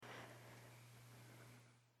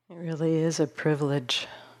It really is a privilege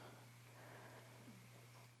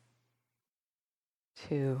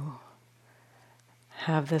to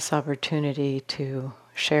have this opportunity to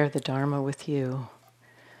share the Dharma with you,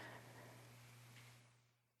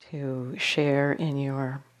 to share in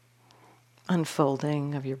your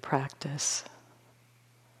unfolding of your practice.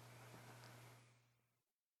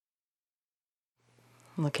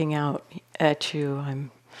 Looking out at you,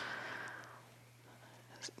 I'm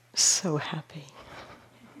so happy.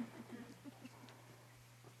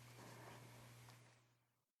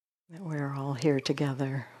 That we're all here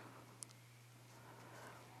together.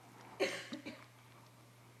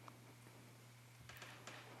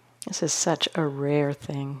 This is such a rare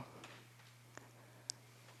thing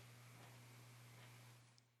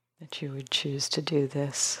that you would choose to do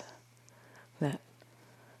this, that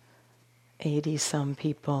 80-some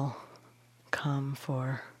people come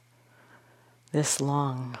for this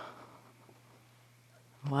long.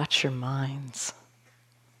 Watch your minds.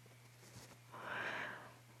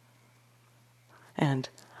 And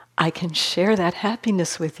I can share that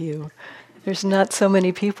happiness with you. There's not so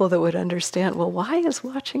many people that would understand, well, why is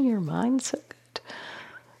watching your mind so good?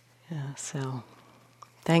 Yeah, so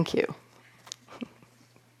thank you.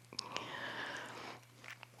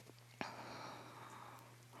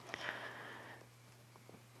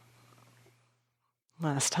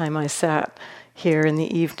 Last time I sat here in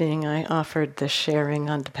the evening, I offered the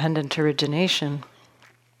sharing on dependent origination.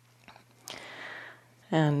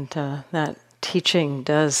 And that teaching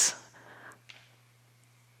does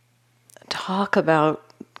talk about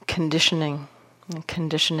conditioning, and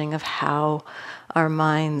conditioning of how our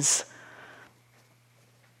minds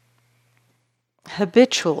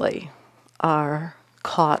habitually are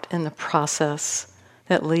caught in the process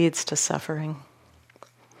that leads to suffering.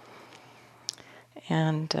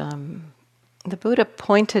 And the Buddha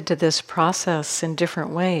pointed to this process in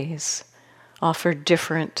different ways, offered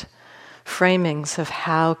different framings of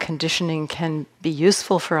how conditioning can be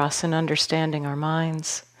useful for us in understanding our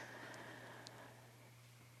minds.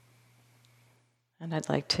 And I'd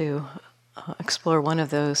like to explore one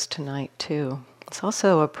of those tonight too. It's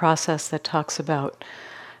also a process that talks about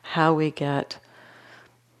how we get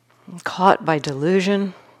caught by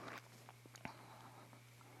delusion.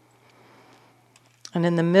 And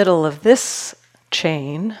in the middle of this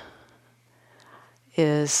chain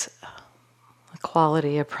is a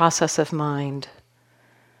quality, a process of mind,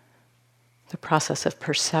 the process of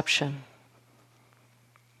perception.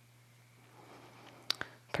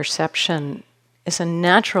 Perception is a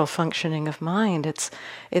natural functioning of mind.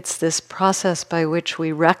 It's this process by which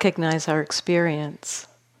we recognize our experience.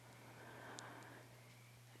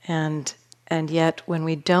 And yet when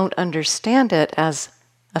we don't understand it as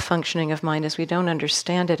a functioning of mind, as we don't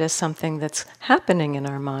understand it as something that's happening in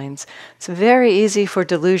our minds, it's very easy for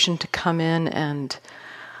delusion to come in and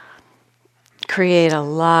create a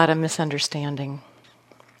lot of misunderstanding.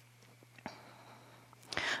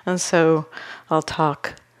 And so I'll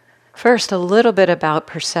talk first a little bit about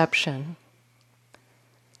perception,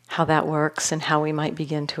 how that works and how we might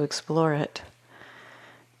begin to explore it.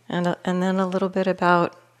 And then a little bit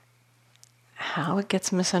about how it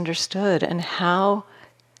gets misunderstood and how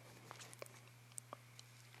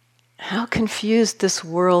confused this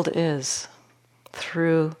world is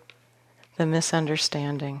through the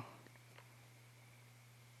misunderstanding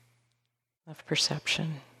of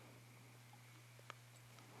perception.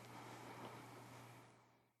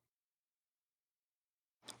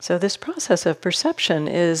 So this process of perception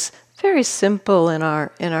is very simple in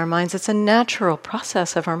our minds. It's a natural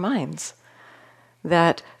process of our minds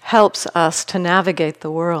that helps us to navigate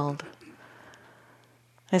the world.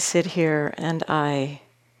 I sit here and I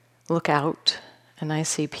look out and I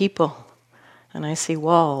see people and I see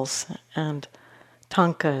walls and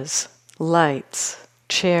tankas, lights,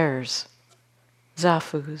 chairs,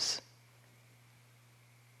 zafus,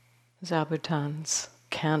 zabutans,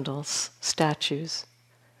 candles, statues.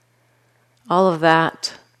 All of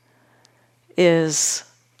that is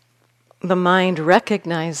the mind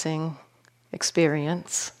recognizing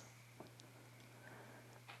experience.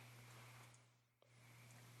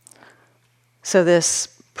 So this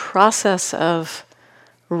process of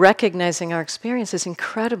recognizing our experience is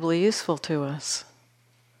incredibly useful to us.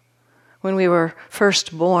 When we were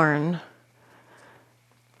first born,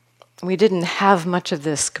 we didn't have much of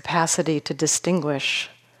this capacity to distinguish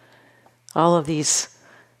all of these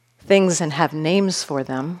things and have names for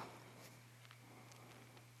them.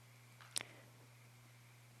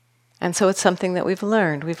 And so it's something that we've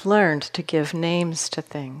learned. We've learned to give names to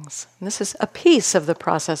things. And this is a piece of the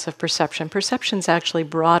process of perception. Perception's actually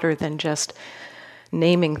broader than just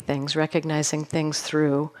naming things, recognizing things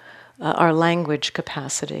through our language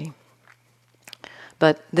capacity.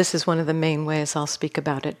 But this is one of the main ways I'll speak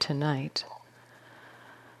about it tonight.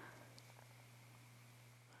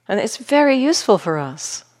 And it's very useful for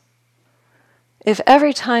us. If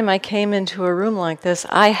every time I came into a room like this,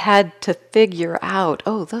 I had to figure out,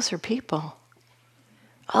 oh, those are people.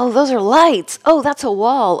 Oh, those are lights. Oh, that's a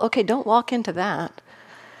wall. Okay, don't walk into that.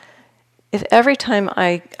 If every time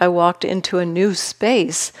I walked into a new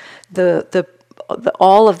space,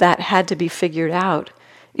 all of that had to be figured out,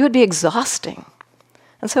 it would be exhausting.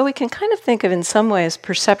 And so we can kind of think of, in some ways,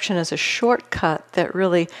 perception as a shortcut that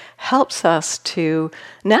really helps us to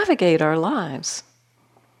navigate our lives.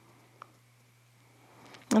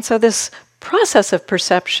 And so this process of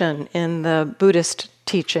perception in the Buddhist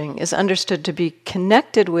teaching is understood to be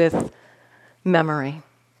connected with memory,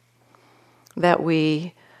 that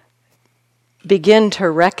we begin to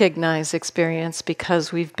recognize experience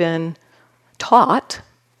because we've been taught,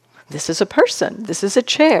 this is a person, this is a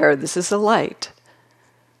chair, this is a light.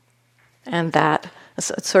 And that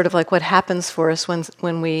it's sort of like what happens for us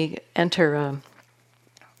when we enter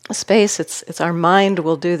a space. It's our mind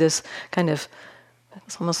will do this kind of,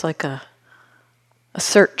 it's almost like a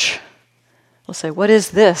search. We'll say, what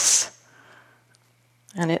is this?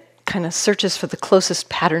 And it kind of searches for the closest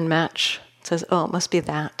pattern match. It says, oh, it must be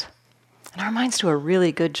that. And our minds do a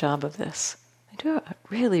really good job of this. They do a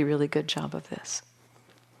really, really good job of this.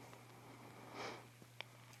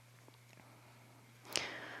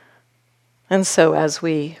 And so as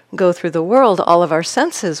we go through the world, all of our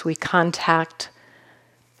senses, we contact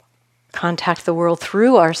the world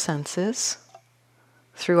through our senses,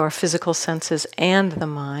 through our physical senses and the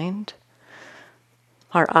mind.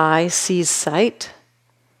 Our eye sees sight,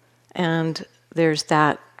 and there's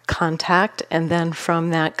that contact, and then from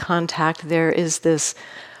that contact there is this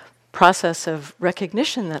process of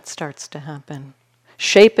recognition that starts to happen.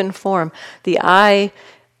 Shape and form. The eye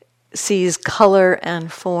sees color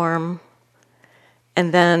and form,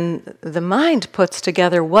 and then the mind puts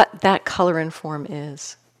together what that color and form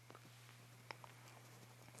is.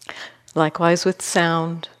 Likewise with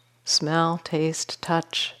sound, smell, taste,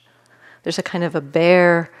 touch. There's a kind of a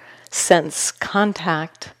bare sense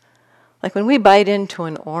contact. Like when we bite into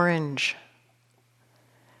an orange,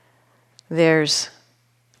 there's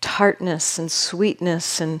tartness and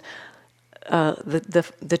sweetness and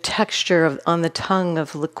the texture on the tongue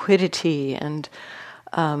of liquidity and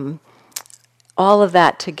all of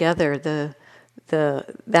that together,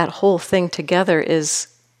 that whole thing together is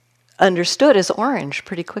understood as orange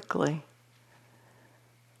pretty quickly.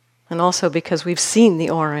 And also because we've seen the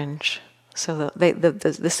orange. So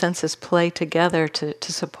the senses play together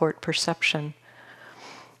to support perception.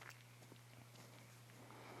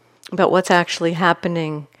 But what's actually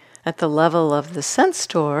happening at the level of the sense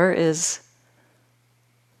door is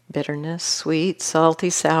bitterness, sweet, salty,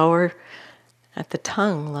 sour, at the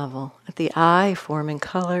tongue level, at the eye forming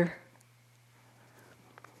color.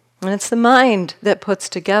 And it's the mind that puts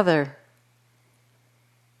together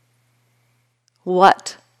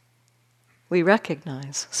what we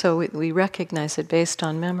recognize. So we recognize it based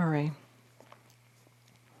on memory.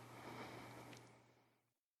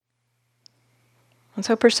 And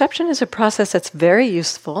so perception is a process that's very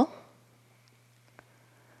useful,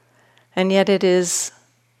 and yet it is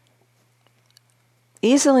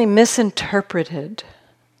easily misinterpreted.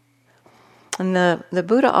 And the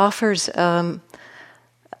Buddha offers a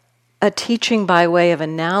teaching by way of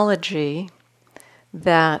analogy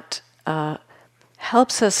that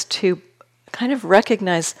helps us to kind of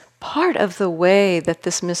recognize part of the way that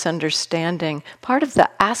this misunderstanding, part of the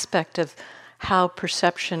aspect of how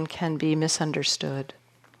perception can be misunderstood.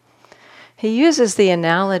 He uses the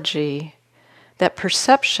analogy that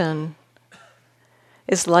perception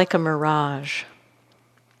is like a mirage.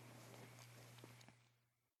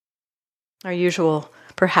 Our usual,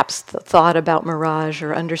 perhaps, thought about mirage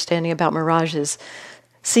or understanding about mirage is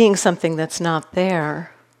seeing something that's not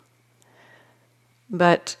there.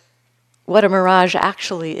 But what a mirage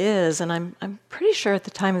actually is, and I'm pretty sure at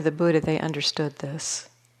the time of the Buddha they understood this.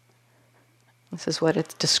 This is what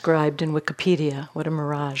it's described in Wikipedia, what a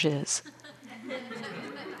mirage is.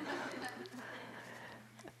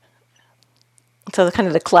 So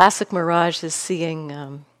the classic mirage is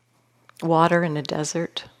seeing water in a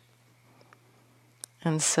desert.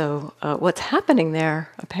 And so what's happening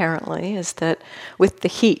there, apparently, is that with the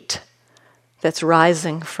heat that's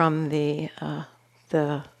rising from the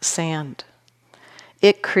sand,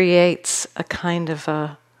 it creates a kind of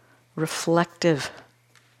a reflective,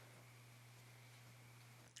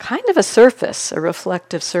 kind of a surface, a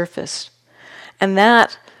reflective surface. And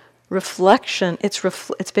that reflection, it's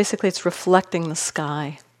reflecting the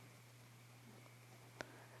sky.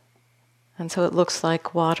 And so it looks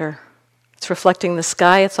like water. It's reflecting the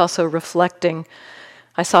sky. It's also reflecting,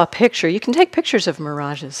 I saw a picture. You can take pictures of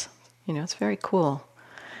mirages. It's very cool.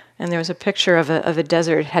 And there was a picture of a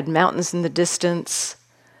desert. It had mountains in the distance.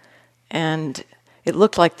 And it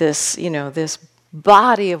looked like this, this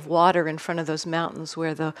body of water in front of those mountains,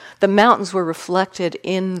 where the mountains were reflected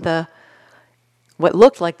in what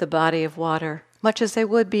looked like the body of water, much as they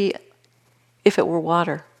would be if it were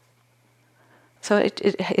water. So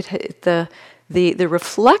the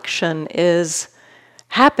reflection is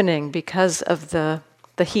happening because of the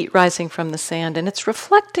heat rising from the sand, and it's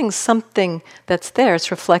reflecting something that's there.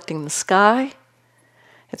 It's reflecting the sky.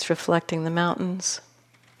 It's reflecting the mountains.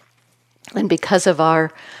 And because of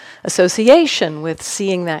our association with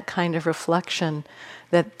seeing that kind of reflection,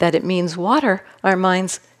 that it means water, our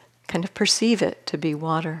minds kind of perceive it to be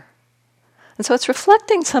water. And so it's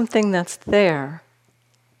reflecting something that's there,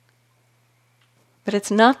 but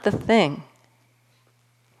it's not the thing.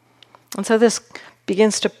 And so this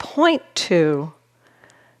begins to point to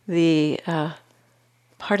the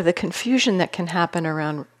part of the confusion that can happen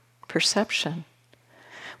around perception.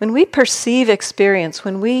 When we perceive experience,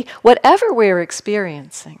 whatever we're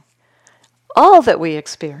experiencing, all that we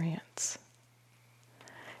experience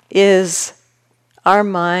is our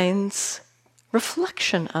mind's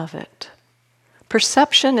reflection of it.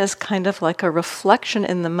 Perception is kind of like a reflection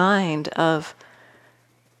in the mind of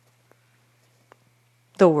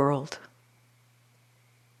the world.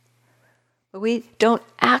 But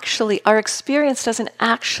our experience doesn't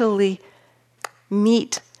actually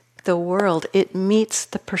meet the world, it meets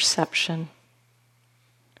the perception.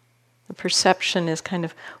 The perception is kind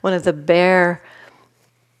of one of the bare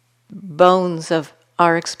bones of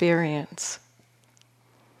our experience.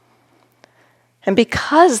 And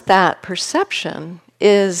because that perception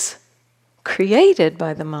is created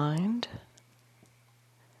by the mind,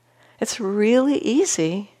 it's really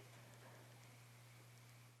easy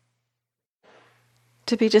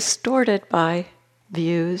to be distorted by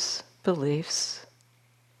views, beliefs,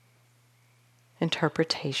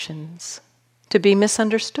 interpretations, to be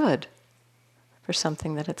misunderstood for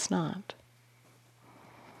something that it's not.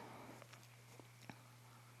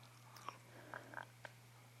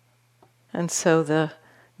 And so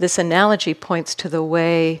this analogy points to the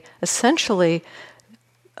way, essentially,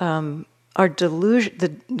 our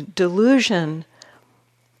delusion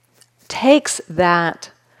takes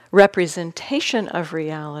that representation of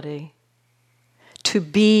reality to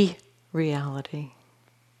be reality.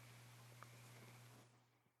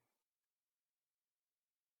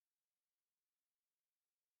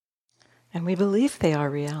 And we believe they are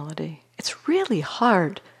reality. It's really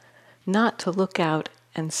hard not to look out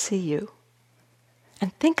and see you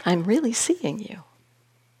and think I'm really seeing you.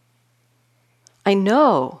 I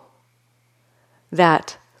know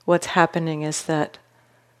that what's happening is that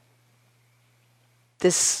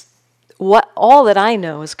all that I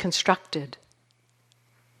know is constructed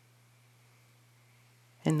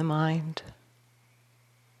in the mind.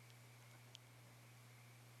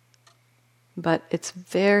 But it's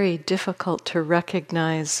very difficult to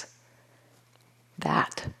recognize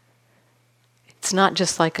that. It's not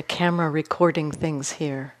just like a camera recording things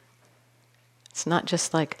here. It's not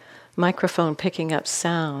just like microphone picking up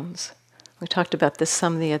sounds. We talked about this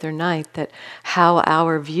some the other night, that how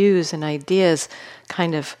our views and ideas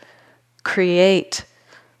kind of create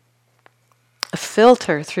a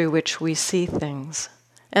filter through which we see things.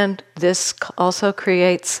 And this also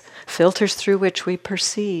creates filters through which we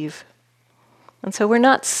perceive. And so we're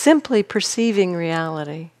not simply perceiving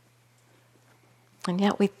reality, and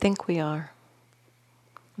yet we think we are.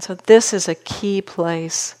 And so this is a key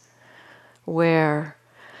place where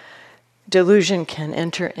delusion can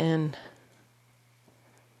enter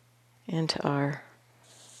into our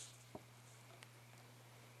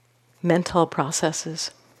mental processes.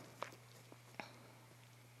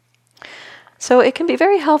 So it can be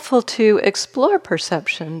very helpful to explore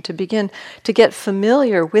perception, to begin to get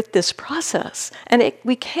familiar with this process. And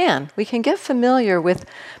we can get familiar with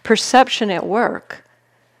perception at work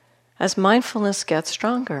as mindfulness gets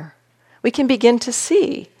stronger. We can begin to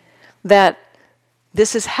see that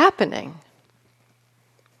this is happening.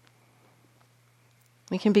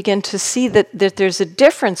 We can begin to see that there's a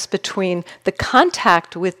difference between the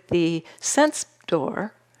contact with the sense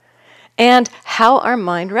door and how our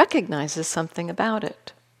mind recognizes something about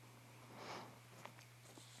it.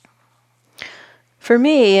 For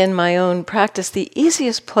me, in my own practice, the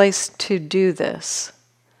easiest place to do this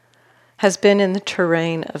has been in the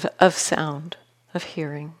terrain of sound, of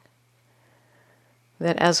hearing.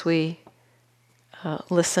 that as we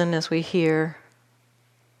listen, as we hear,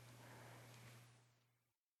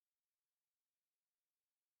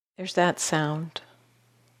 there's that sound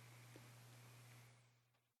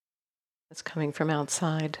that's coming from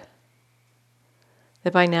outside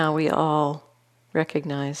that by now we all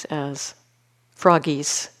recognize as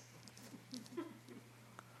froggies.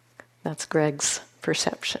 That's Greg's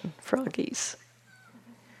perception, froggies.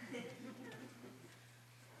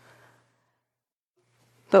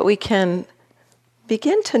 But we can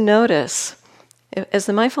begin to notice, as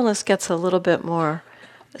the mindfulness gets a little bit more,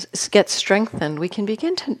 gets strengthened, we can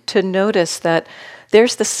begin to notice that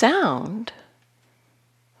there's the sound,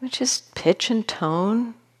 which is pitch and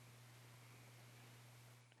tone.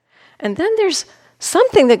 And then there's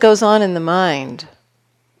something that goes on in the mind.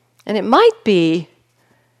 And it might be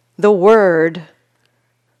the word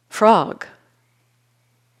frog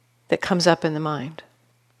that comes up in the mind.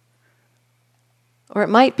 Or it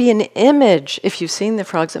might be an image, if you've seen the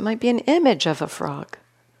frogs, it might be an image of a frog.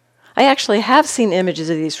 I actually have seen images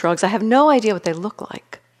of these frogs. I have no idea what they look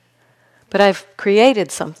like. But I've created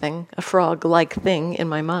something, a frog-like thing in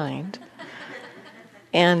my mind.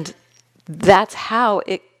 And that's how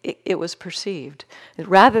it was perceived.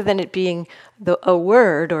 Rather than it being a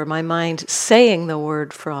word or my mind saying the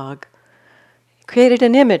word frog, it created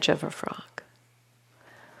an image of a frog.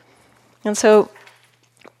 And so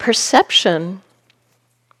perception,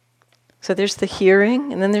 so there's the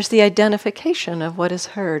hearing, and then there's the identification of what is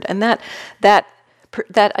heard. And that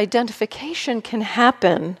identification can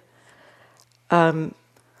happen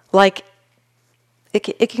like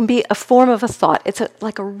it can be a form of a thought. It's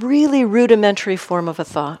like a really rudimentary form of a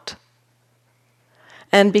thought.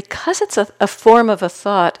 And because it's a form of a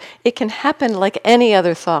thought, it can happen like any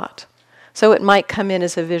other thought. So it might come in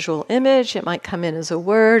as a visual image, it might come in as a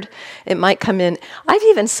word, it might come in. I've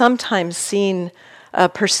even sometimes seen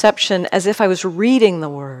perception as if I was reading the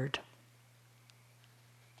word.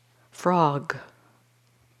 Frog.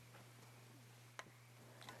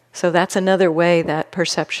 So that's another way that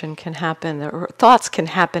perception can happen, or thoughts can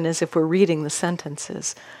happen as if we're reading the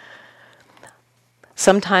sentences.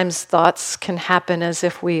 Sometimes thoughts can happen as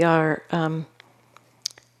if we are kind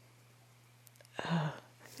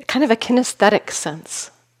of a kinesthetic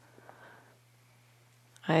sense.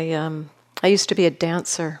 I used to be a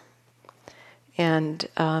dancer. And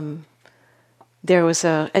there was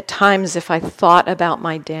at times if I thought about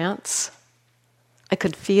my dance, I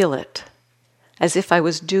could feel it as if I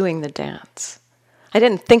was doing the dance. I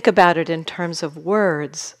didn't think about it in terms of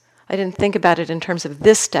words. I didn't think about it in terms of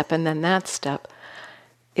this step and then that step.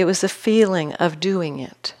 It was the feeling of doing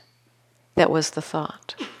it that was the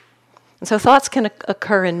thought. And so thoughts can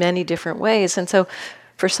occur in many different ways. And so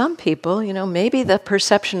for some people, maybe the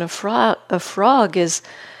perception of frog is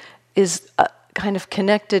kind of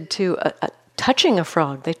connected to touching a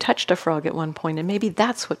frog. They touched a frog at one point, and maybe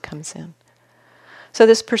that's what comes in. So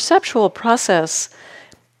this perceptual process,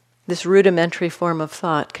 this rudimentary form of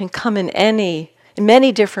thought, can come in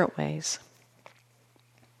many different ways.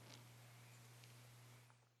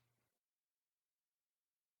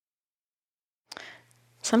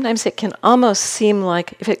 Sometimes it can almost seem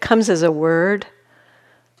like, if it comes as a word,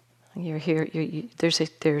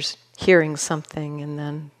 there's hearing something, and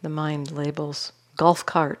then the mind labels golf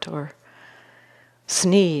cart or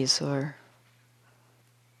sneeze or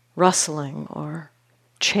rustling or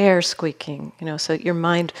chair squeaking. So your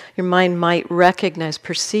mind might recognize,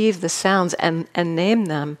 perceive the sounds and name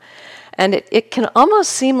them, and it can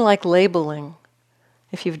almost seem like labeling.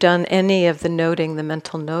 If you've done any of the noting, the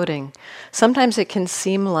mental noting, sometimes it can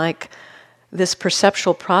seem like this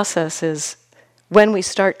perceptual process is, when we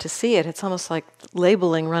start to see it, it's almost like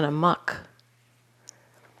labeling run amok.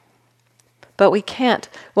 But we can't.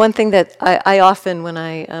 One thing that I often, when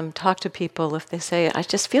I talk to people, if they say, I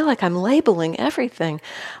just feel like I'm labeling everything,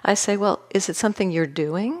 I say, well, is it something you're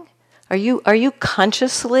doing? Are you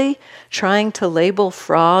consciously trying to label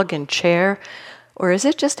frog and chair? Or is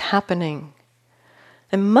it just happening?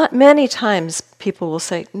 And many times people will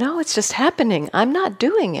say, no, it's just happening. I'm not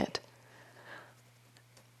doing it.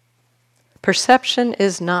 Perception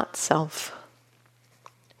is not self.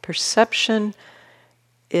 Perception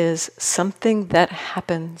is something that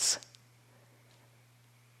happens.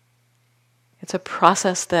 It's a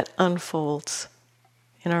process that unfolds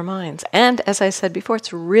in our minds. And as I said before,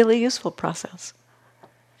 it's a really useful process.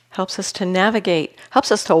 Helps us to navigate,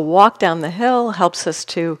 helps us to walk down the hill, helps us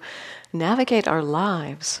to navigate our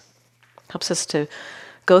lives, helps us to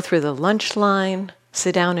go through the lunch line,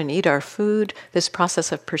 sit down and eat our food, this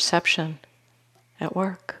process of perception at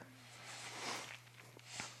work.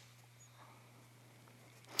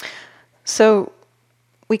 So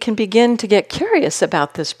we can begin to get curious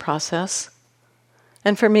about this process.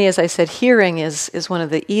 And for me, as I said, hearing is one of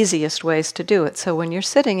the easiest ways to do it. So when you're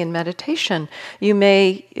sitting in meditation, you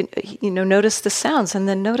may notice the sounds and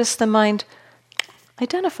then notice the mind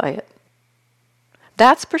identify it.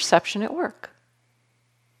 That's perception at work.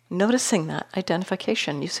 Noticing that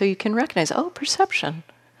identification. So you can recognize, oh, perception.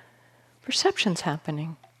 Perception's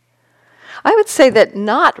happening. I would say that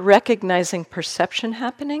not recognizing perception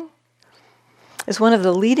happening is one of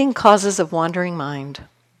the leading causes of wandering mind.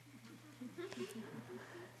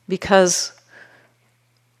 Because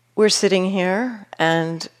we're sitting here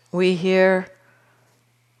and we hear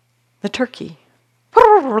the turkey.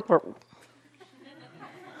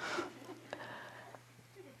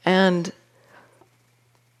 And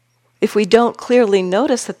if we don't clearly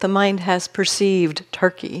notice that the mind has perceived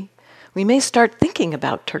turkey, we may start thinking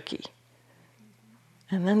about turkey.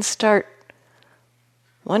 And then start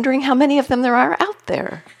wondering how many of them there are out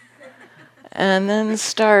there. And then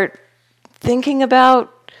start thinking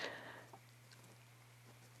about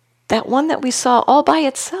that one that we saw all by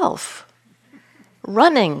itself,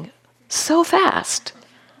 running so fast.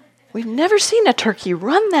 We've never seen a turkey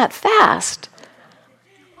run that fast.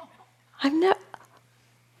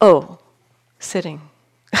 Sitting.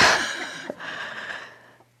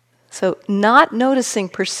 So not noticing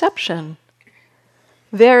perception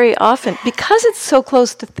very often, because it's so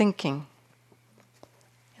close to thinking,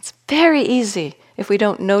 it's very easy if we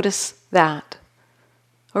don't notice that,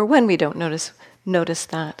 or when we don't notice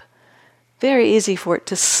that, very easy for it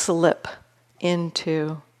to slip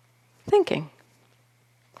into thinking.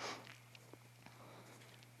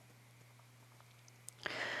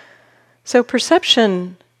 So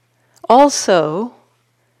perception also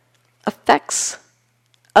affects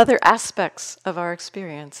other aspects of our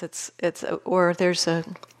experience. There's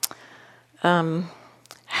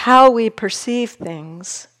how we perceive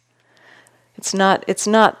things. It's not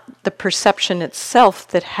the perception itself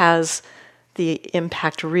that has the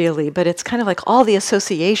impact really, but it's kind of like all the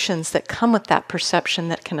associations that come with that perception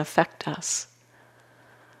that can affect us.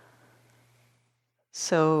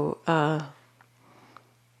 So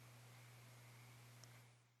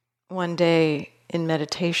one day in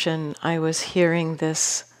meditation, I was hearing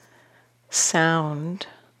this sound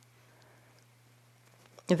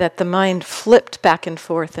that the mind flipped back and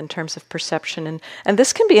forth in terms of perception. And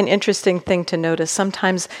this can be an interesting thing to notice.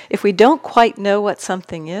 Sometimes if we don't quite know what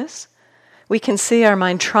something is, we can see our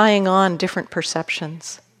mind trying on different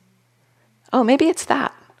perceptions. Oh, maybe it's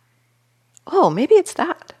that. Oh, maybe it's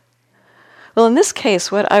that. Well, in this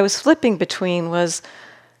case, what I was flipping between was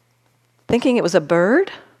thinking it was a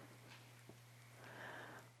bird,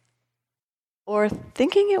 or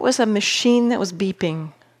thinking it was a machine that was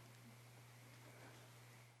beeping.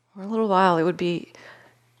 For a little while it would be,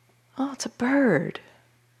 oh, it's a bird.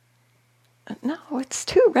 No, it's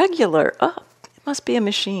too regular. Oh, it must be a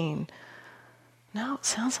machine. No, it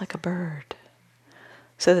sounds like a bird.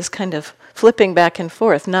 So this kind of flipping back and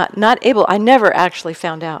forth, I never actually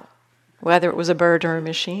found out whether it was a bird or a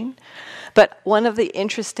machine. But one of the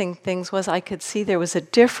interesting things was I could see there was a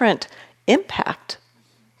different impact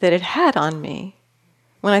that it had on me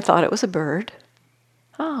when I thought it was a bird.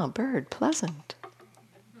 Oh, bird, pleasant.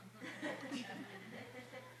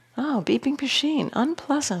 Oh, beeping machine,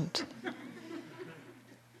 unpleasant.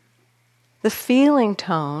 The feeling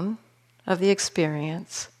tone of the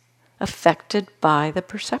experience affected by the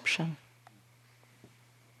perception.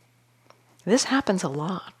 This happens a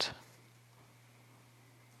lot.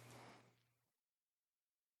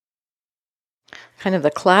 Kind of the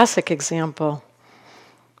classic example.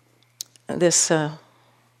 I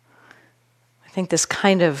think this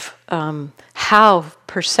kind of how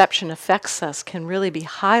perception affects us can really be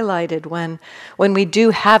highlighted when we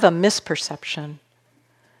do have a misperception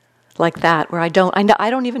like that, where I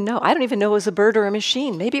don't even know it was a bird or a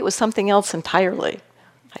machine. Maybe it was something else entirely.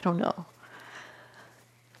 I don't know.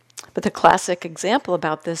 But the classic example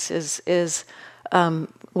about this is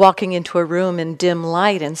walking into a room in dim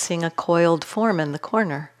light and seeing a coiled form in the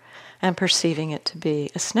corner and perceiving it to be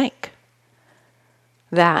a snake.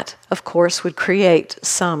 That, of course, would create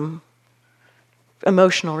some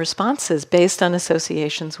emotional responses based on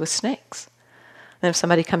associations with snakes. And if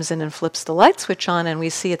somebody comes in and flips the light switch on and we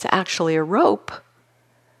see it's actually a rope,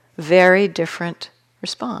 very different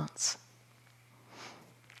response.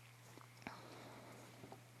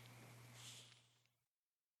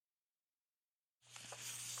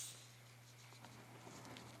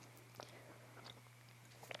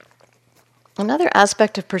 Another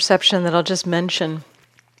aspect of perception that I'll just mention,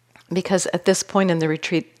 because at this point in the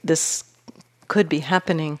retreat, this could be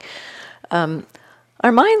happening.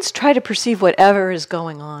 our minds try to perceive whatever is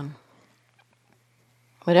going on.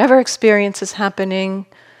 Whatever experience is happening,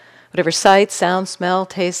 whatever sight, sound, smell,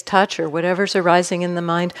 taste, touch, or whatever's arising in the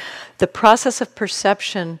mind, the process of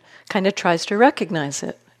perception kind of tries to recognize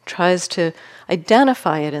it, tries to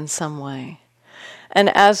identify it in some way. And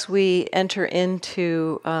as we enter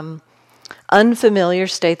into unfamiliar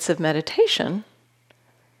states of meditation,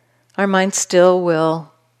 our mind still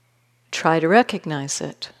will try to recognize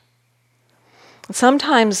it.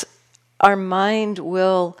 Sometimes our mind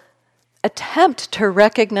will attempt to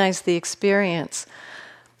recognize the experience.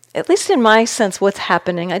 At least in my sense, what's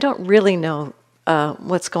happening, I don't really know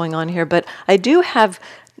what's going on here, but I do have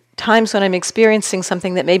times when I'm experiencing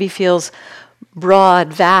something that maybe feels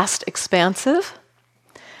broad, vast, expansive,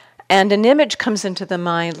 and an image comes into the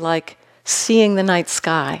mind like seeing the night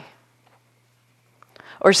sky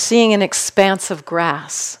or seeing an expanse of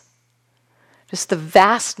grass. Just the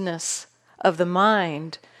vastness of the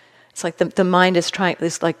mind. It's like the mind is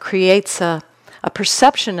creates a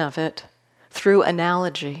perception of it through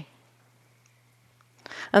analogy.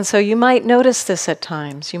 And so you might notice this at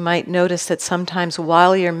times. You might notice that sometimes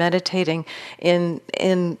while you're meditating in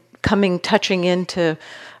touching into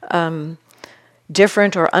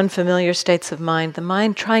different or unfamiliar states of mind, the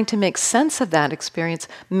mind trying to make sense of that experience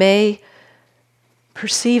may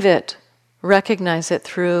perceive it, recognize it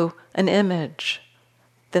through an image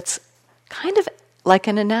that's kind of like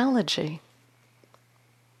an analogy.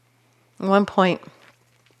 At one point,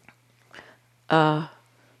 I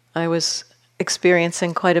was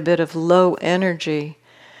experiencing quite a bit of low energy,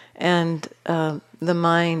 and the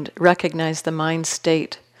mind recognized the mind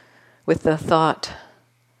state with the thought,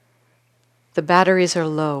 the batteries are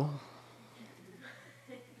low.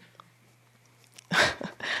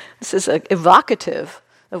 This is evocative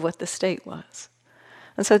of what the state was.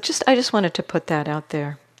 And so I just wanted to put that out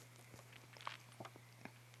there.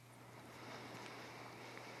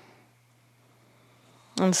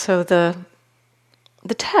 And so the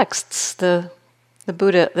texts, the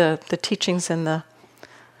Buddha, the teachings in the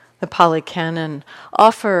Pali Canon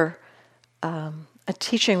offer a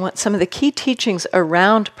teaching. Some of the key teachings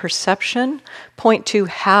around perception point to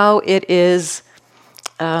how it is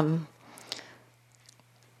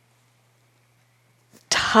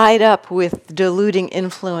tied up with deluding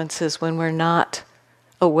influences when we're not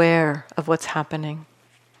aware of what's happening.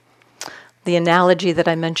 The analogy that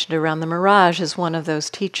I mentioned around the mirage is one of those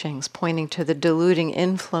teachings, pointing to the deluding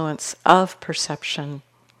influence of perception.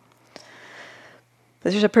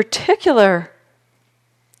 There's a particular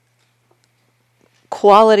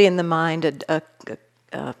quality in the mind, a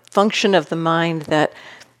function of the mind that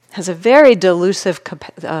has a very delusive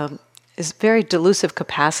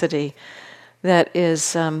capacity. That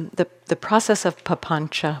is the process of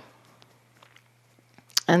Papanca.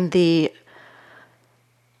 And the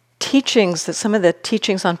teachings, some of the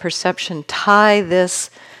teachings on perception tie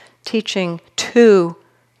this teaching to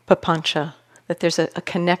Papanca, that there's a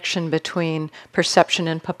connection between perception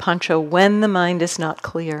and Papanca when the mind is not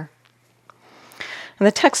clear. And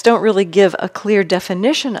the texts don't really give a clear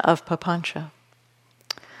definition of Papanca,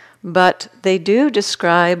 but they do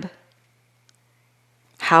describe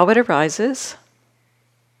how it arises,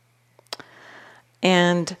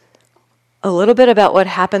 and a little bit about what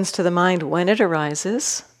happens to the mind when it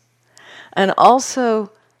arises, and also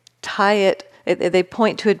they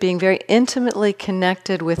point to it being very intimately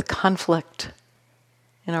connected with conflict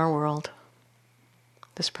in our world,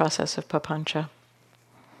 this process of Papanca.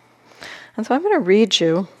 And so I'm going to read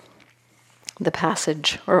you the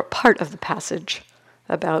passage, or part of the passage,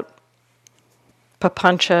 about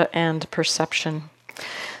Papanca and perception.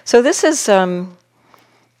 So this is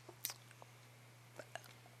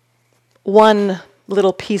one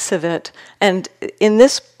little piece of it, and in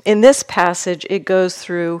this passage it goes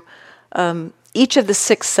through each of the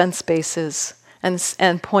 6 sense bases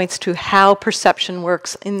and points to how perception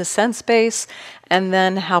works in the sense base, and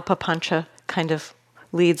then how Papanca kind of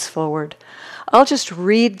leads forward. I'll just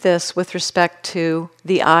read this with respect to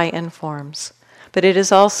the eye and forms, but it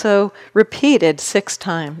is also repeated 6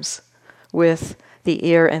 times with the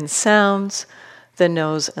ear and sounds, the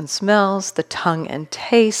nose and smells, the tongue and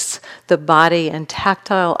tastes, the body and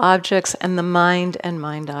tactile objects, and the mind and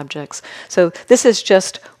mind objects. So this is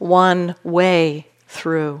just one way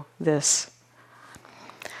through this.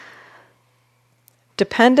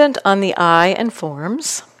 Dependent on the eye and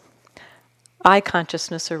forms, eye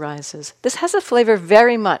consciousness arises. This has a flavor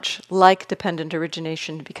very much like dependent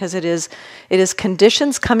origination, because it is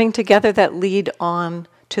conditions coming together that lead on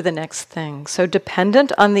to the next thing. So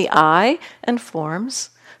dependent on the eye and forms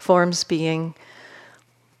being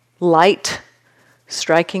light,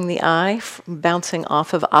 striking the eye, bouncing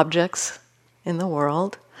off of objects in the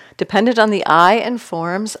world. Dependent on the eye and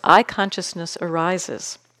forms, eye consciousness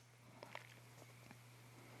arises.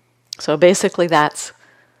 So basically that's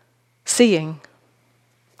seeing.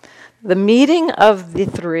 The meeting of the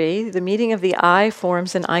three, the meeting of the eye,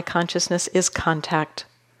 forms, and eye consciousness is contact.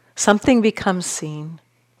 Something becomes seen.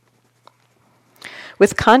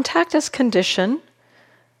 With contact as condition,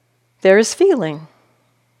 there is feeling.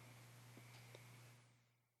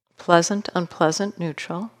 Pleasant, unpleasant,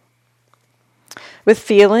 neutral. With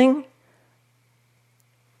feeling,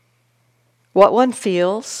 what one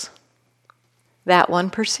feels, that one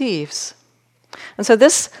perceives. And so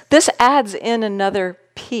this adds in another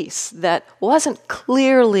piece that wasn't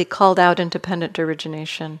clearly called out in dependent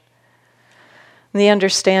origination. The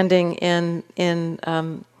understanding in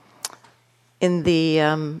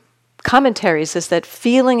the commentaries is that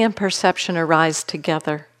feeling and perception arise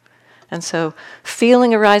together. And so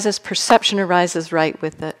feeling arises, perception arises right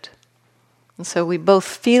with it. And so we both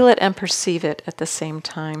feel it and perceive it at the same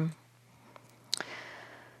time.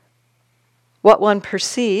 What one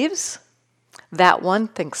perceives, that one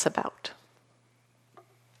thinks about.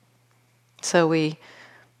 So we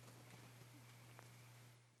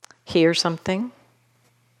hear something.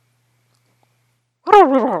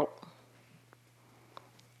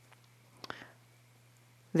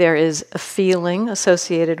 There is a feeling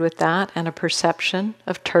associated with that and a perception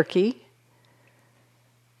of turkey.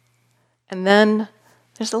 And then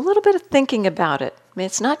there's a little bit of thinking about it. I mean,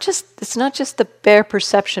 it's not just the bare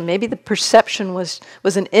perception. Maybe the perception was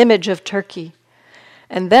an image of turkey.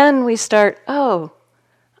 And then we start, oh,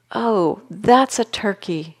 that's a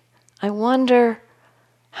turkey. I wonder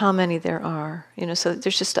how many there are. So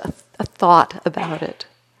there's just a thought about it.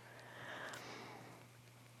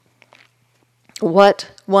 What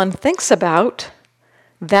one thinks about,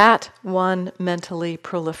 that one mentally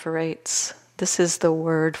proliferates. This is the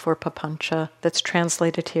word for papanca that's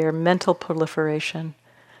translated here, mental proliferation.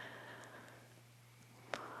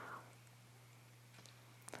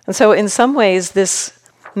 And so in some ways, this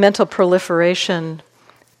mental proliferation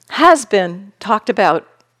has been talked about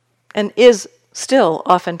and is still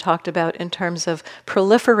often talked about in terms of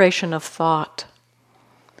proliferation of thought.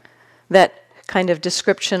 That kind of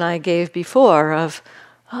description I gave before of,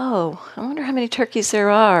 I wonder how many turkeys there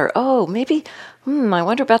are. Oh, maybe, I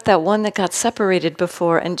wonder about that one that got separated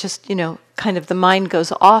before, and just, kind of the mind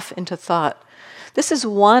goes off into thought. This is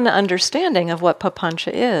one understanding of what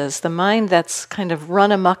papanca is, the mind that's kind of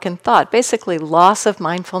run amok in thought, basically loss of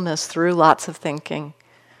mindfulness through lots of thinking.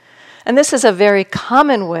 And this is a very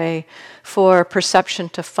common way for perception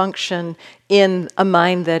to function in a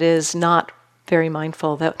mind that is not very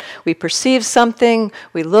mindful, that we perceive something,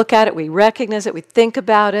 we look at it, we recognize it, we think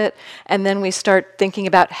about it, and then we start thinking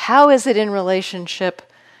about how is it in relationship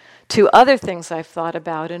to other things I've thought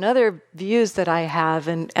about and other views that I have,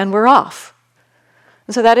 and we're off.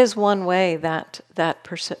 And so that is one way that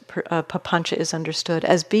papanca is understood,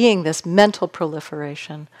 as being this mental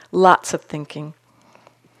proliferation, lots of thinking.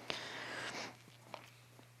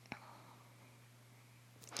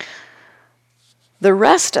 The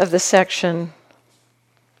rest of the section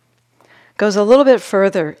goes a little bit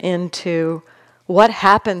further into what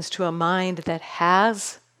happens to a mind that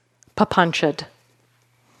has papancha'd.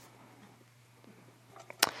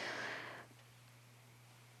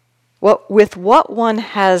 With what one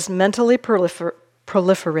has mentally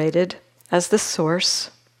proliferated as the source,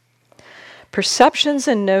 perceptions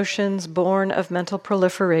and notions born of mental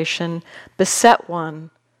proliferation beset one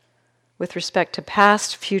with respect to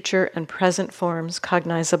past, future, and present forms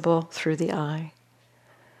cognizable through the eye.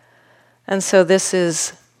 And so this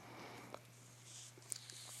is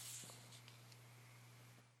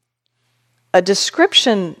a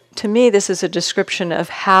description, to me, this is a description of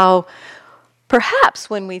how perhaps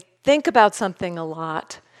when we think about something a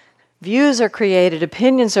lot, views are created,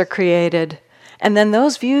 opinions are created, and then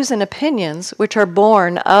those views and opinions, which are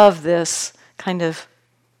born of this kind of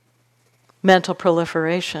mental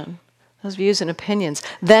proliferation, those views and opinions,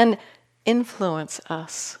 then influence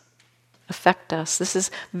us, affect us. This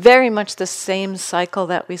is very much the same cycle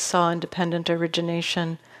that we saw in dependent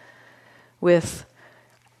origination with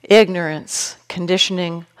ignorance,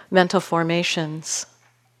 conditioning mental formations,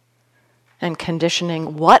 and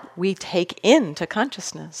conditioning what we take into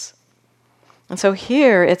consciousness. And so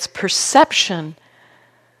here it's perception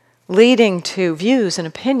leading to views and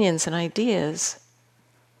opinions and ideas,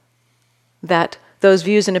 that those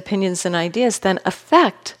views and opinions and ideas then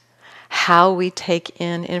affect how we take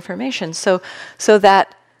in information. So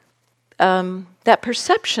that that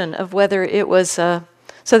perception of whether it was the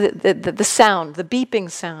sound, the beeping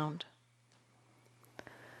sound,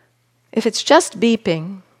 If it's just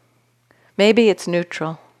beeping, maybe it's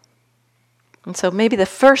neutral. And so maybe the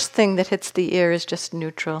first thing that hits the ear is just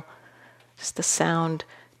neutral, just the sound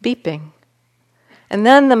beeping. And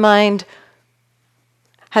then the mind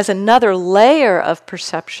has another layer of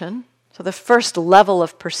perception. So the first level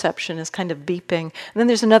of perception is kind of beeping. And then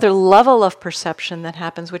there's another level of perception that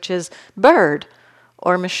happens, which is bird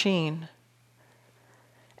or machine.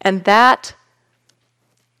 And that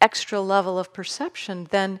extra level of perception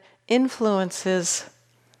then influences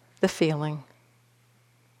the feeling.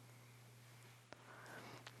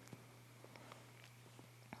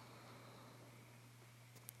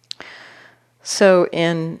 So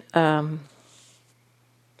in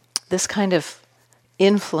this kind of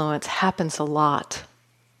influence happens a lot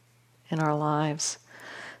in our lives.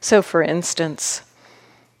 So for instance,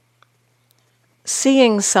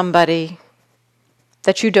 seeing somebody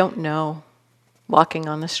that you don't know walking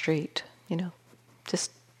on the street,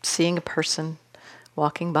 just seeing a person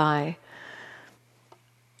walking by,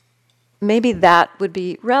 maybe that would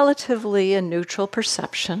be relatively a neutral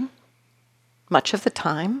perception much of the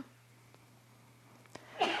time.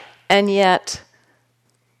 And yet,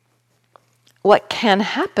 what can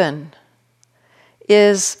happen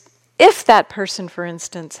is if that person, for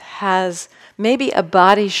instance, has maybe a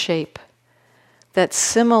body shape that's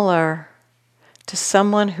similar to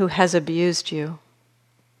someone who has abused you,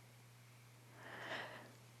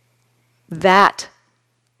 that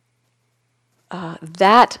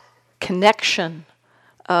connection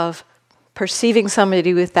of perceiving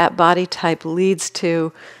somebody with that body type leads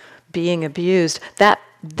to being abused.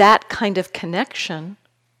 That kind of connection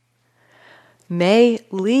may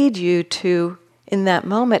lead you to, in that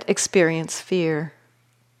moment, experience fear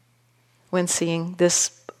when seeing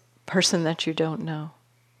this person that you don't know.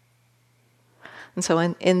 And so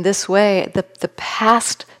in this way, the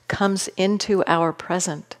past comes into our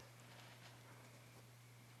present.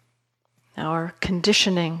 Our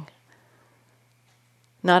conditioning,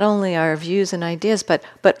 not only our views and ideas, but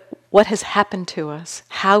what has happened to us,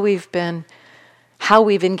 how we've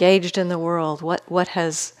engaged in the world, what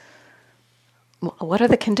are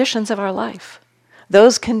the conditions of our life?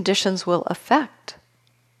 Those conditions will affect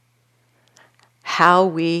how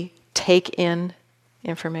we take in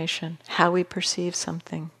information, how we perceive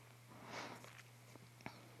something.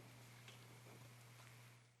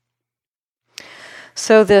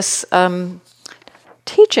 So this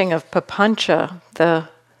teaching of Papanca,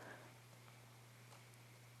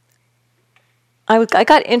 I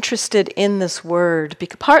got interested in this word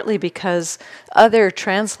partly because other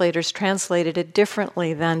translators translated it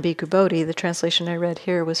differently than Bhikkhu Bodhi. The translation I read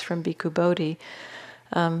here was from Bhikkhu Bodhi.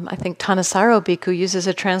 I think Thanissaro Bhikkhu uses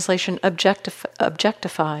a translation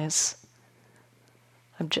objectifies.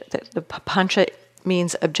 The Papanca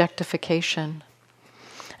means objectification.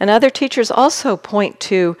 And other teachers also point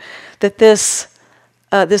to that this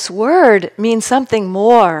word means something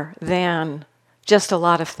more than just a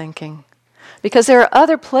lot of thinking. Because there are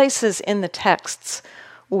other places in the texts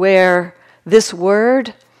where this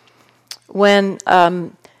word, when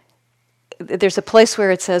there's a place where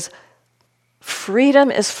it says, freedom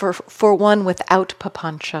is for one without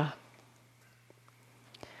Papanca.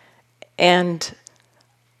 And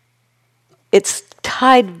it's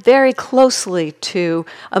tied very closely to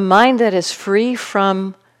a mind that is free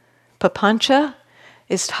from Papanca,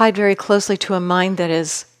 is tied very closely to a mind that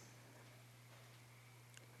is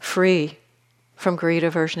free from greed,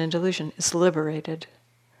 aversion, and delusion, is liberated.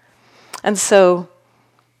 And so,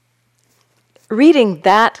 reading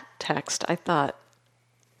that text, I thought,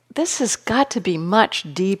 this has got to be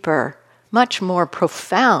much deeper, much more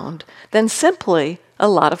profound than simply a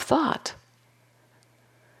lot of thought.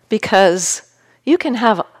 Because you can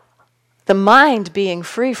have the mind being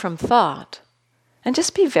free from thought and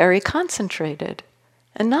just be very concentrated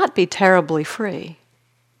and not be terribly free.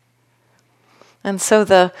 And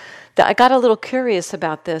so I got a little curious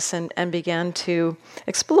about this and began to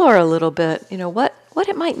explore a little bit, what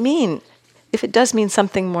it might mean if it does mean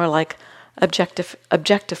something more like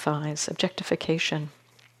objectification.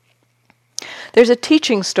 There's a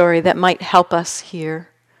teaching story that might help us here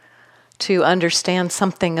to understand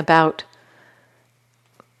something about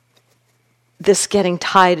this getting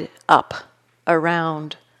tied up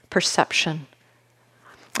around perception.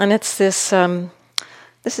 And it's this.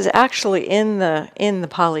 This is actually in the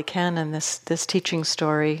Pali Canon. This teaching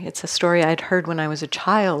story. It's a story I'd heard when I was a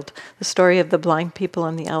child. The story of the blind people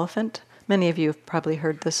and the elephant. Many of you have probably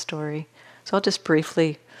heard this story, so I'll just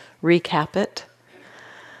briefly recap it.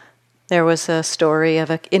 There was a story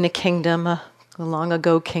in a kingdom, a long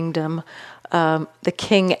ago kingdom. The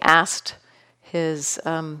king asked his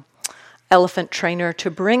elephant trainer to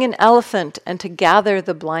bring an elephant and to gather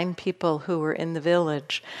the blind people who were in the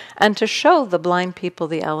village and to show the blind people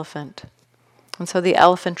the elephant. And so the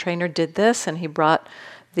elephant trainer did this, and he brought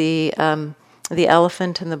the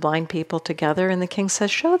elephant and the blind people together, and the king says,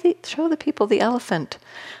 show the people the elephant.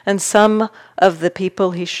 And some of the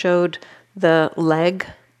people he showed the leg.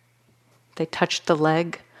 They touched the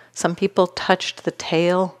leg. Some people touched the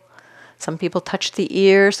tail. Some people touched the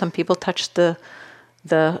ear. Some people touched the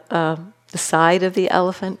side of the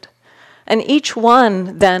elephant. And each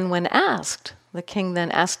one then, when asked, the king then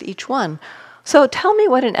asked each one, so tell me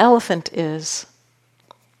what an elephant is.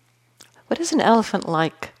 What is an elephant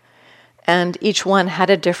like? And each one had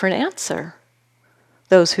a different answer.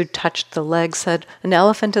 Those who touched the leg said, an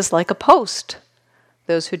elephant is like a post.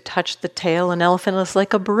 Those who touched the tail, an elephant is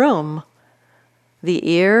like a broom. The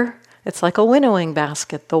ear, it's like a winnowing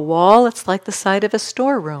basket. The wall, it's like the side of a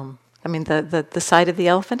storeroom. I mean, the side of the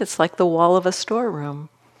elephant, it's like the wall of a storeroom.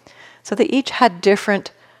 So they each had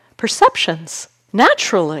different perceptions,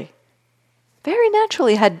 naturally. Very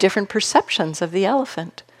naturally had different perceptions of the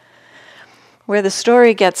elephant. Where the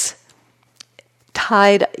story gets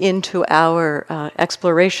tied into our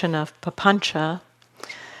exploration of Papanca,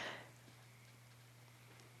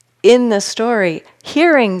 in the story,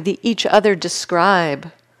 hearing each other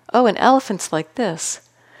describe, oh, an elephant's like this,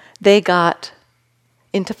 they got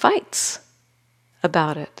into fights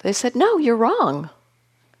about it. They said, no, you're wrong.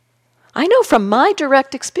 I know from my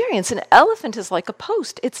direct experience, an elephant is like a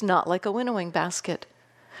post. It's not like a winnowing basket.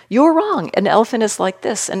 You're wrong. An elephant is like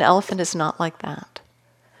this. An elephant is not like that.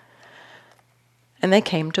 And they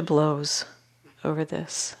came to blows over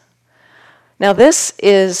this. Now this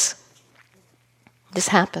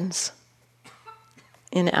happens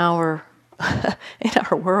in our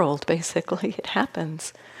world, basically. It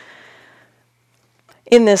happens.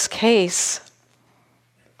 In this case,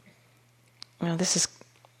 this is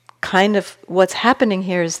kind of what's happening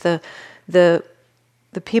here is the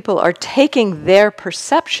people are taking their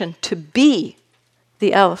perception to be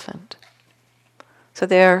the elephant.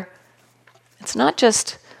 So it's not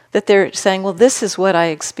just that they're saying, well, this is what I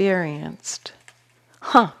experienced.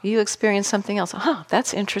 You experienced something else.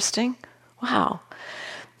 That's interesting. Wow.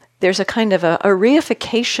 There's a kind of a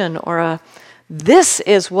reification or this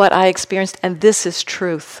is what I experienced and this is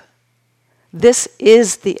truth. This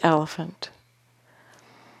is the elephant.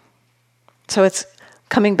 So it's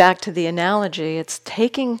coming back to the analogy, it's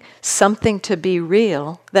taking something to be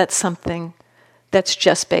real, that's something that's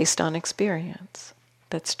just based on experience.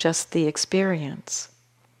 That's just the experience.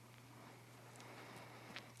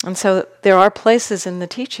 And so there are places in the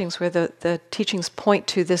teachings where the teachings point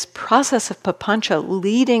to this process of papancha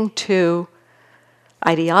leading to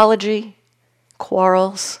ideology,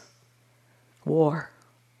 quarrels, war.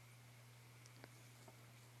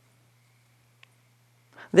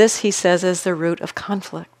 This, he says, is the root of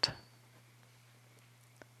conflict.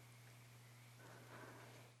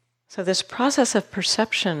 So this process of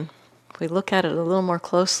perception, if we look at it a little more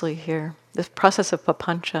closely here, this process of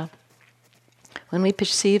papancha, when we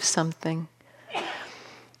perceive something,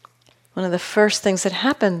 one of the first things that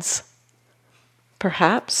happens,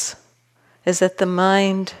 perhaps, is that the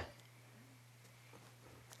mind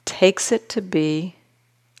takes it to be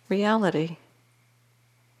reality.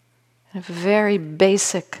 At a very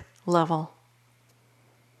basic level.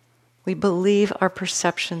 We believe our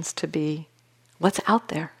perceptions to be what's out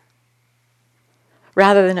there,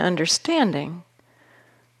 rather than understanding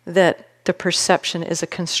that the perception is a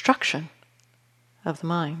construction of the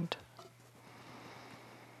mind.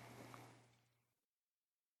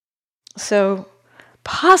 So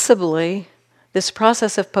possibly this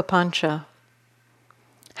process of papancha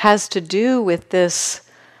has to do with this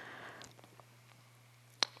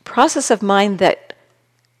process of mind that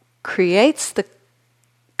creates the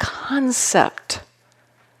concept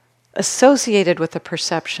associated with the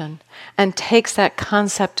perception and takes that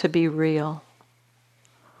concept to be real.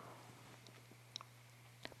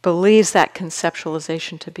 Believes that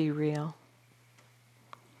conceptualization to be real.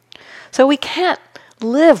 So we can't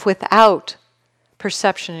live without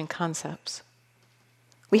perception and concepts.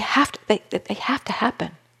 They have to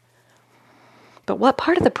happen. But what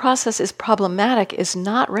part of the process is problematic is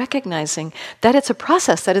not recognizing that it's a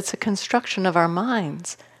process, that it's a construction of our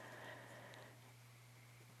minds.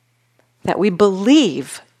 That we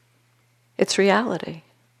believe it's reality.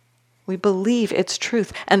 We believe it's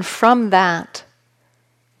truth. And from that,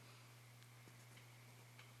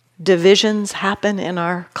 divisions happen in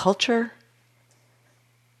our culture.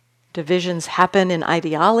 Divisions happen in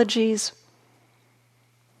ideologies.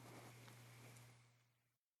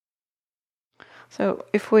 So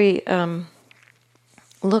if we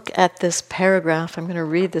look at this paragraph. I'm going to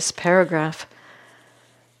read this paragraph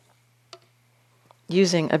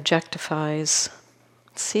using objectifies.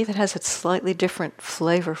 See if it has a slightly different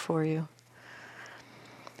flavor for you.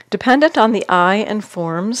 Dependent on the I and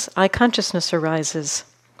forms, I consciousness arises.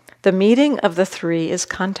 The meeting of the three is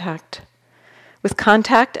contact. With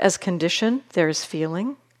contact as condition, there is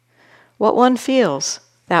feeling. What one feels,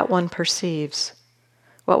 that one perceives.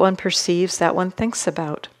 What one perceives, that one thinks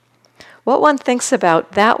about. What one thinks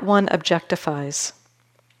about, that one objectifies.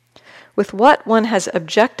 With what one has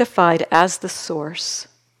objectified as the source,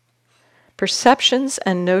 perceptions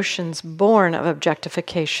and notions born of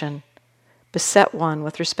objectification beset one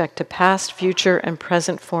with respect to past, future, and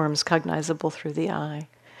present forms cognizable through the I.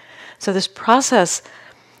 So this process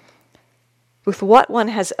with what one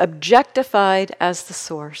has objectified as the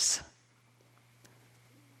source.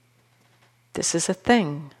 This is a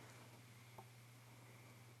thing.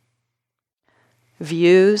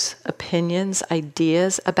 Views, opinions,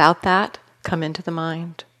 ideas about that come into the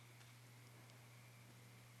mind.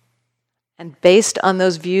 And based on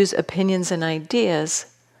those views, opinions, and ideas,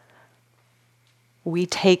 we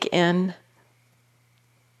take in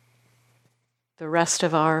the rest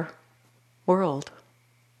of our world.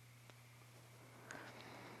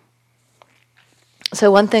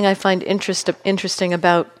 So one thing I find interesting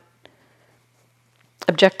about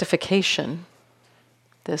objectification,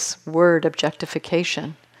 this word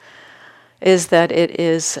objectification, is that it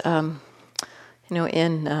is, you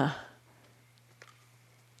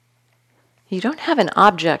don't have an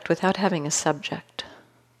object without having a subject.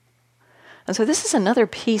 And so this is another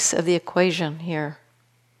piece of the equation here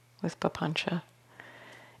with Papanca.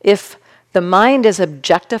 If the mind is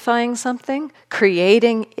objectifying something,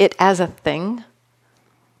 creating it as a thing,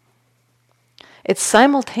 it's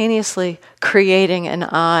simultaneously creating an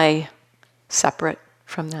I separate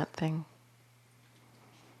from that thing.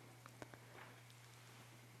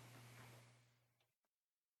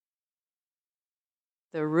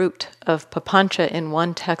 The root of Papanca in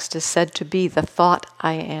one text is said to be the thought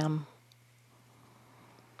I am.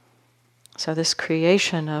 So this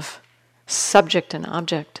creation of subject and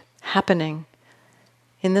object happening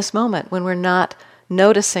in this moment when we're not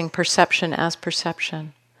noticing perception as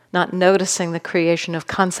perception, not noticing the creation of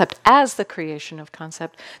concept as the creation of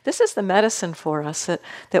concept. This is the medicine for us,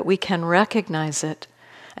 that we can recognize it,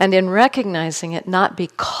 and in recognizing it, not be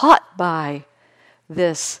caught by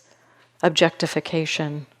this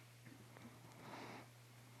objectification.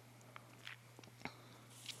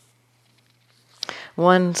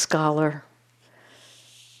 One scholar,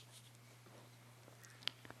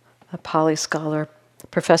 a Pali scholar,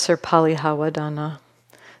 Professor Palihawadana,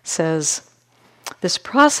 says, this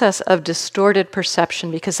process of distorted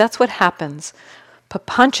perception, because that's what happens,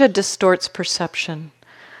 Papanca distorts perception.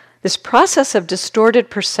 This process of distorted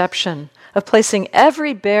perception, of placing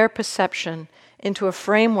every bare perception into a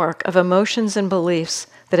framework of emotions and beliefs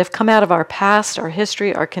that have come out of our past, our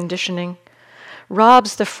history, our conditioning,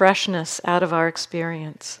 robs the freshness out of our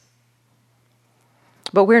experience.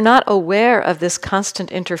 But we're not aware of this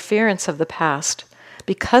constant interference of the past.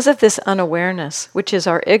 Because of this unawareness, which is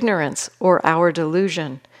our ignorance or our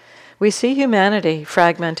delusion, we see humanity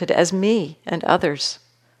fragmented as me and others,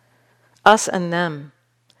 us and them,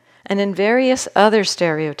 and in various other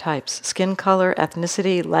stereotypes, skin color,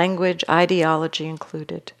 ethnicity, language, ideology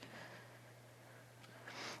included.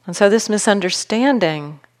 And so this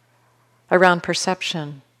misunderstanding around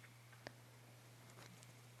perception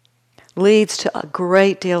leads to a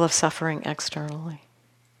great deal of suffering externally.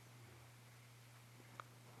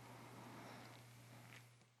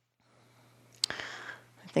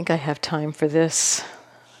 I think I have time for this.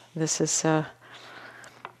 This is at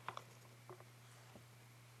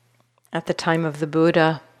the time of the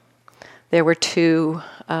Buddha, there were two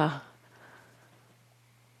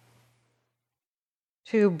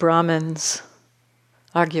Brahmins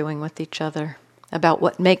arguing with each other about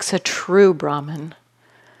what makes a true Brahmin.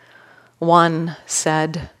 One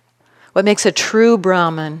said, what makes a true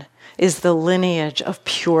Brahmin is the lineage of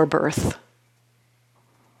pure birth.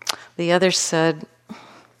 The other said,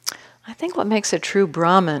 I think what makes a true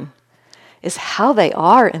Brahmin is how they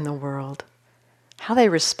are in the world, how they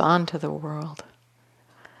respond to the world.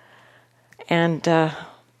 And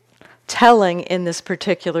telling in this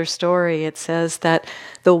particular story, it says that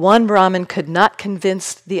the one Brahmin could not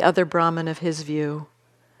convince the other Brahmin of his view,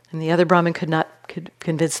 and the other Brahmin could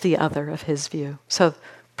convince the other of his view. So,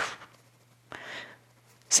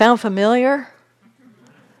 sound familiar?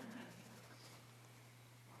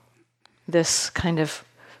 This kind of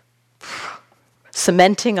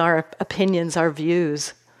cementing our opinions, our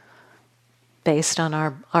views, based on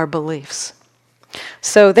our beliefs.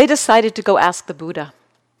 So they decided to go ask the Buddha,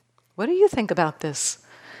 what do you think about this?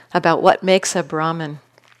 About what makes a Brahmin?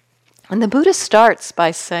 And the Buddha starts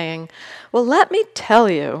by saying, well, let me tell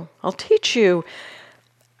you, I'll teach you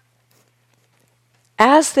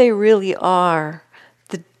as they really are,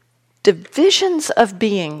 the divisions of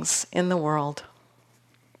beings in the world.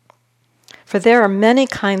 For there are many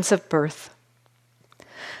kinds of birth.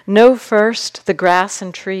 Know first the grass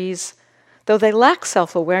and trees, though they lack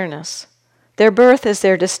self-awareness, their birth is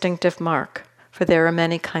their distinctive mark, for there are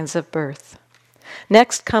many kinds of birth.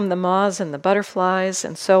 Next come the moths and the butterflies,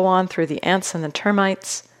 and so on through the ants and the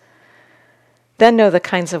termites. Then know the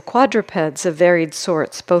kinds of quadrupeds of varied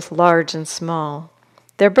sorts, both large and small.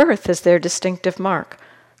 Their birth is their distinctive mark,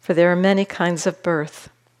 for there are many kinds of birth.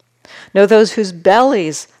 Know those whose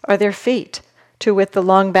bellies are their feet, to wit the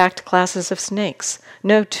long-backed classes of snakes.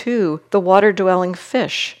 Know, too, the water-dwelling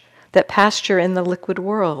fish that pasture in the liquid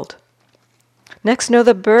world. Next know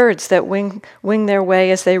the birds that wing their way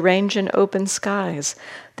as they range in open skies.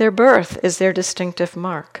 Their birth is their distinctive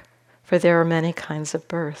mark, for there are many kinds of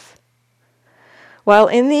birth. While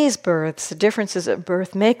in these births, the differences of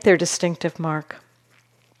birth make their distinctive mark.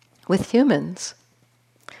 With humans,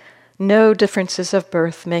 no differences of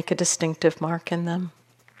birth make a distinctive mark in them.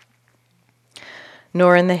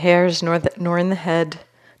 Nor in the hairs, nor in the head,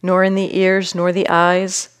 nor in the ears, nor the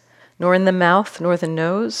eyes, nor in the mouth, nor the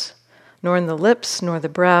nose, nor in the lips, nor the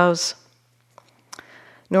brows,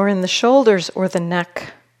 nor in the shoulders or the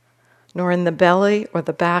neck, nor in the belly or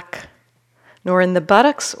the back, nor in the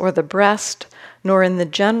buttocks or the breast, nor in the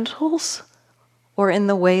genitals or in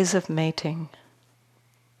the ways of mating,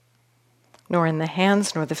 nor in the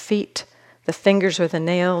hands nor the feet, the fingers or the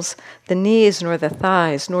nails, the knees nor the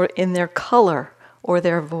thighs, nor in their color or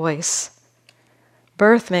their voice.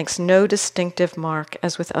 Birth makes no distinctive mark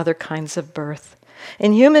as with other kinds of birth.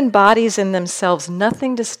 In human bodies in themselves,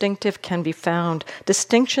 nothing distinctive can be found.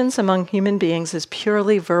 Distinctions among human beings is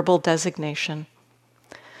purely verbal designation.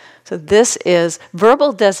 So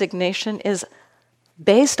verbal designation is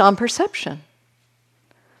based on perception.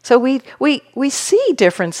 So we see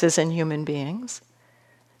differences in human beings.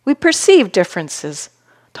 We perceive differences,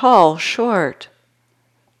 tall, short,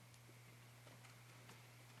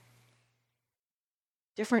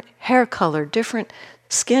 different hair color, different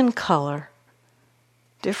skin color,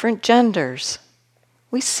 different genders.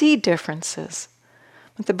 We see differences.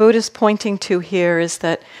 What the Buddha is pointing to here is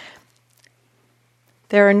that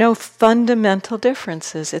there are no fundamental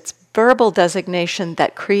differences. It's verbal designation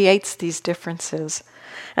that creates these differences.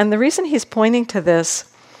 And the reason he's pointing to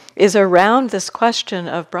this is around this question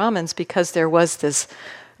of Brahmins, because there was this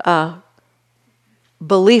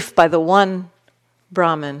belief by the one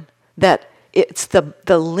Brahmin that it's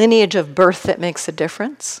the lineage of birth that makes a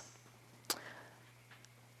difference.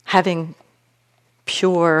 Having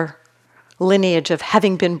pure lineage of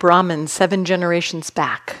having been Brahmin 7 generations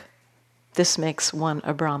back, this makes one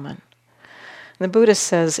a Brahmin. And the Buddha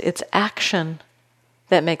says it's action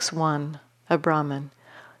that makes one a Brahmin.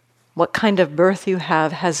 What kind of birth you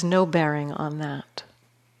have has no bearing on that.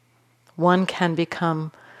 One can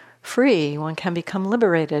become free, one can become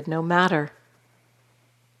liberated, no matter.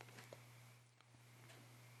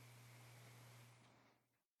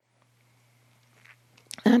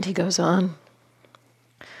 And he goes on.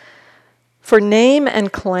 For name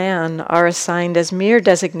and clan are assigned as mere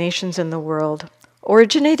designations in the world.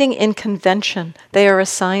 Originating in convention, they are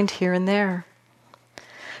assigned here and there.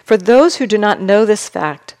 For those who do not know this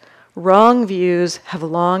fact, wrong views have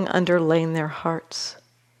long underlain their hearts.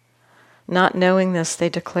 Not knowing this, they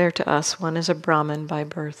declare to us one is a Brahmin by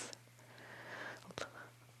birth.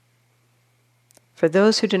 For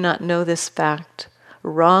those who do not know this fact,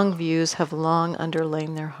 wrong views have long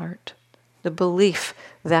underlain their heart. The belief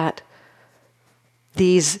that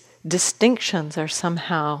these distinctions are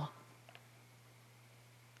somehow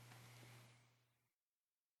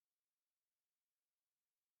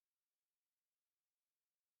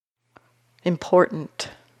important,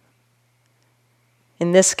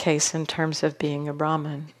 in this case, in terms of being a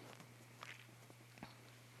Brahmin.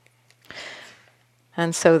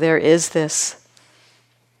 And so there is this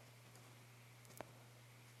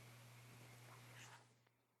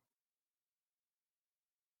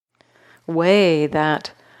way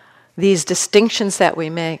that these distinctions that we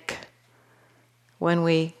make, when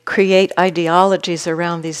we create ideologies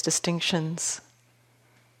around these distinctions,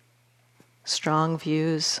 strong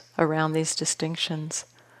views around these distinctions,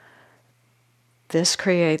 this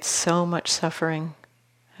creates so much suffering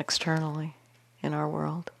externally in our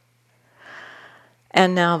world.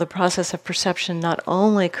 And now the process of perception not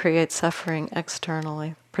only creates suffering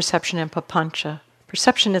externally, perception and papanca,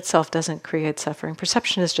 Perception itself doesn't create suffering.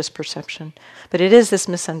 Perception is just perception. But it is this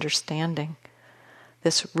misunderstanding,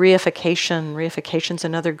 this reification. Reification's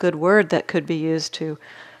another good word that could be used to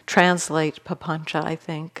translate Papanca, I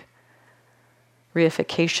think.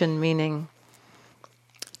 Reification meaning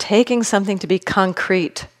taking something to be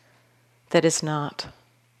concrete that is not.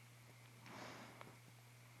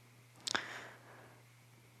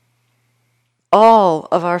 All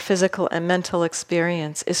of our physical and mental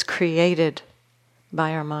experience is created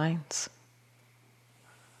by our minds.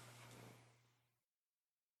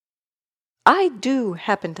 I do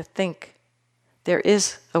happen to think there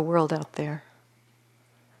is a world out there.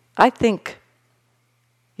 I think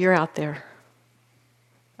you're out there.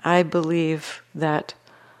 I believe that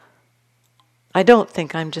I don't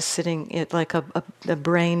think I'm just sitting like a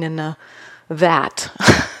brain in a vat.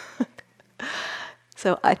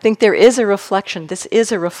 So I think there is a reflection. This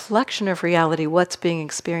is a reflection of reality, what's being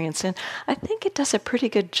experienced. And I think it does a pretty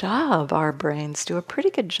good job. Our brains do a pretty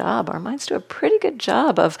good job. Our minds do a pretty good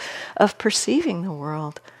job of perceiving the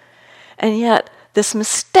world. And yet, this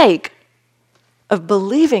mistake of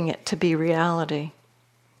believing it to be reality.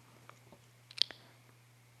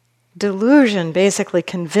 Delusion basically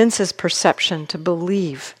convinces perception to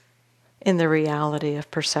believe in the reality of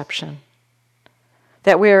perception.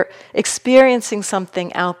 That we're experiencing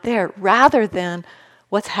something out there rather than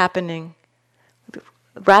what's happening,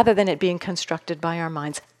 rather than it being constructed by our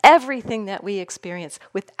minds. Everything that we experience,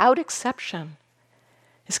 without exception,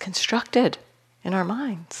 is constructed in our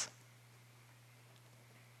minds.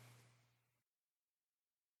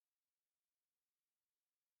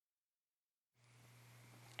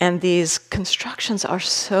 And these constructions are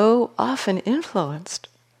so often influenced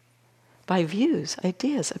by views,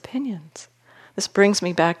 ideas, opinions. This brings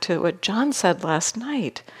me back to what John said last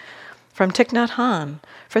night from Thich Nhat Hanh.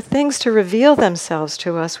 For things to reveal themselves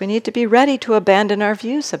to us, we need to be ready to abandon our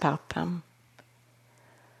views about them.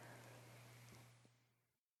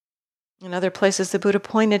 In other places, the Buddha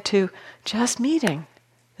pointed to just meeting,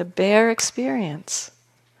 the bare experience.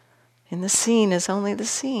 In the seen is only the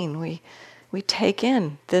seen. We take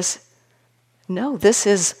in this, no, this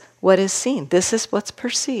is what is seen. This is what's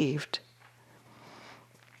perceived.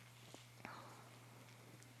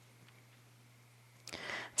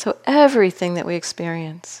 So everything that we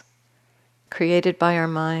experience, created by our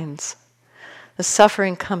minds, the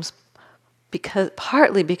suffering comes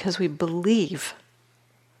partly because we believe.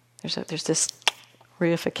 There's this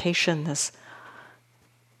reification, this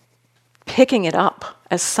picking it up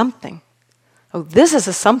as something. Oh, this is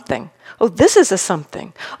a something. Oh, this is a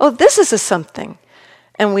something. Oh, this is a something.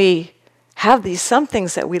 And we have these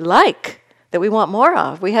somethings that we like, that we want more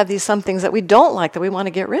of. We have these somethings that we don't like, that we want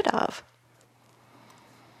to get rid of.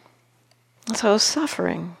 So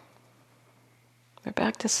suffering. We're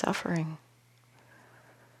back to suffering.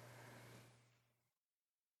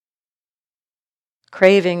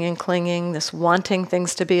 Craving and clinging, this wanting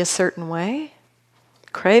things to be a certain way.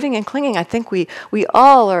 Craving and clinging, I think we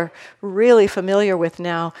all are really familiar with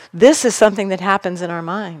now. This is something that happens in our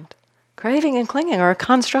mind. Craving and clinging are a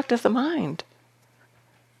construct of the mind.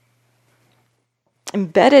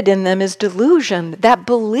 Embedded in them is delusion that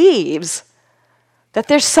believes that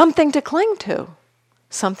there's something to cling to,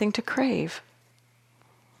 something to crave.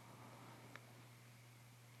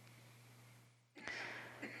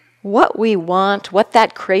 What we want, what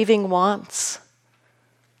that craving wants,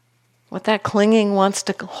 what that clinging wants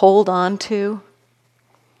to hold on to,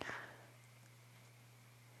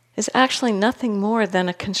 is actually nothing more than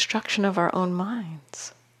a construction of our own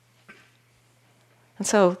minds. And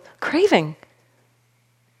so, craving,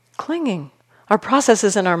 clinging, are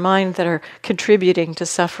processes in our mind that are contributing to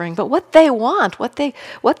suffering. But what they want, what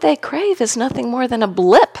they crave is nothing more than a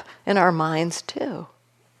blip in our minds too.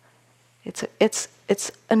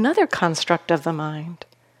 It's another construct of the mind.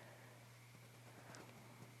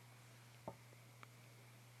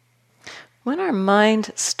 When our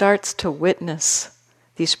mind starts to witness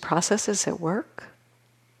these processes at work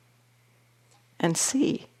and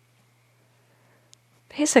see,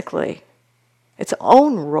 basically, its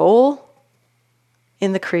own role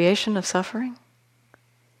in the creation of suffering,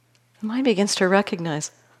 the mind begins to recognize,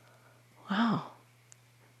 wow,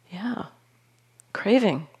 yeah,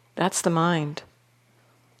 craving, that's the mind.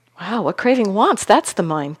 Wow, what craving wants, that's the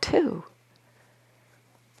mind too.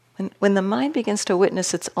 When the mind begins to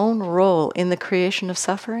witness its own role in the creation of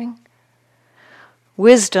suffering,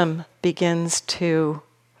 wisdom begins to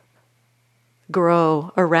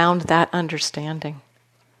grow around that understanding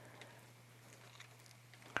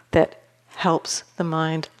that helps the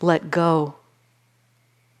mind let go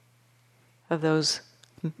of those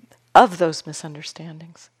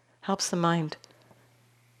misunderstandings, helps the mind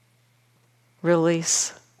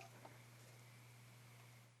release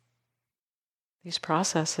these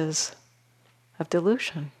processes of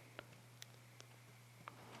delusion.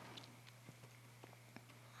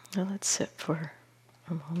 Now let's sit for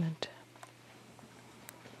a moment.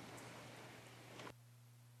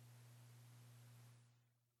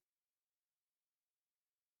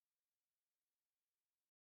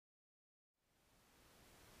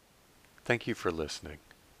 Thank you for listening.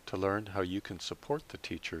 To learn how you can support the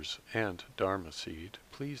teachers and Dharma Seed,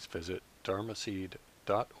 please visit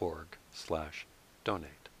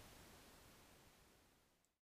dharmaseed.org/donate.